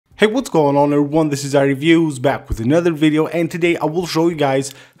Hey, what's going on everyone, this is iReviews back with another video, and today I will show you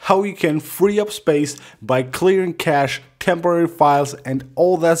guys how you can free up space by clearing cache, temporary files and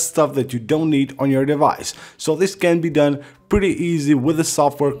all that stuff that you don't need on your device. So this can be done pretty easy with a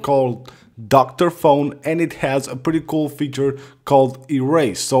software called Dr. Phone, and it has a pretty cool feature called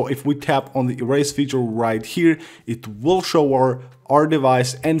Erase. So if we tap on the Erase feature right here, it will show our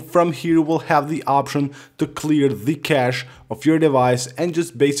device, and from here we'll have the option to clear the cache of your device and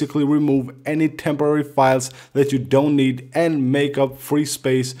just basically remove any temporary files that you don't need and make up free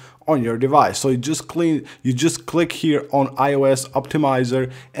space on your device. So you just click here on iOS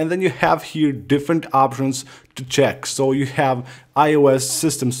optimizer, and then you have here different options to check. So you have iOS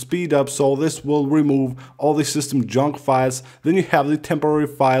system speed up, so this will remove all the system junk files. Then you have the temporary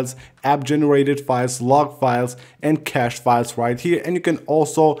files, app generated files, log files and cache files right here, and you can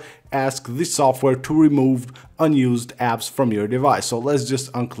also ask the software to remove unused apps from your device. So let's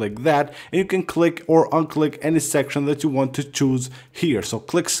just unclick that, and you can click or unclick any section that you want to choose here. So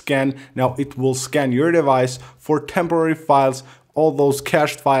click scan. Now it will scan your device for temporary files, all those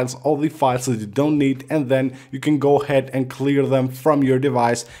cached files, all the files that you don't need, and then you can go ahead and clear them from your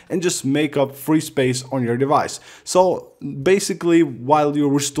device and just make up free space on your device. So basically, while you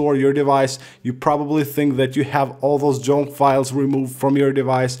restore your device, you probably think that you have all those junk files removed from your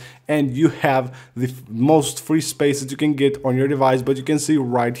device and you have the most free space that you can get on your device. But you can see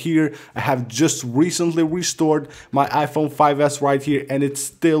right here, I have just recently restored my iPhone 5s right here, and it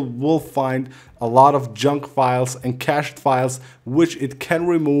still will find a lot of junk files and cached files which it can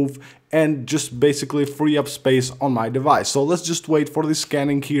remove and just basically free up space on my device. So let's just wait for the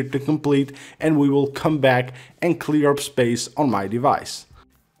scanning here to complete, and we will come back and clear up space on my device.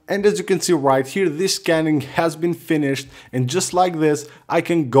 And as you can see right here, this scanning has been finished, and just like this I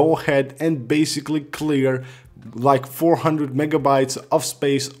can go ahead and basically clear like 400 megabytes of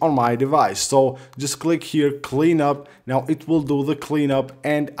space on my device. So just click here, clean up. Now it will do the cleanup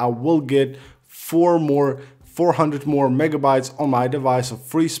and I will get 400 more megabytes on my device of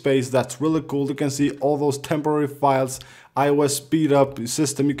free space. That's really cool. You can see all those temporary files, iOS speed up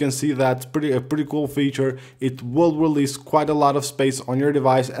system. You can see that's a pretty cool feature. It will release quite a lot of space on your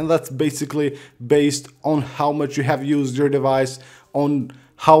device, and that's basically based on how much you have used your device, on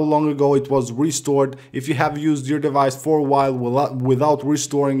how long ago it was restored. If you have used your device for a while without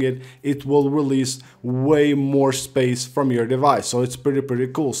restoring it, it will release way more space from your device. So it's pretty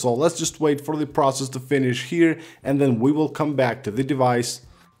cool. So let's just wait for the process to finish here, and then we will come back to the device.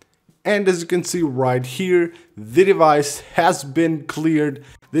 And as you can see right here, the device has been cleared.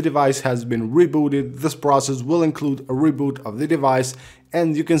 The device has been rebooted. This process will include a reboot of the device,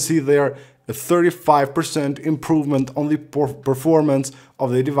 and you can see there a 35% improvement on the performance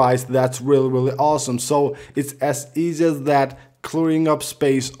of the device. That's really awesome. So it's as easy as that, clearing up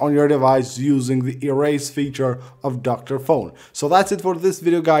space on your device using the erase feature of Dr. Phone. So that's it for this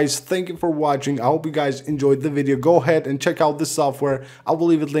video, guys. Thank you for watching. I hope you guys enjoyed the video. Go ahead and check out this software. I will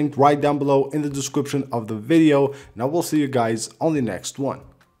leave it linked right down below in the description of the video, and I will see you guys on the next one.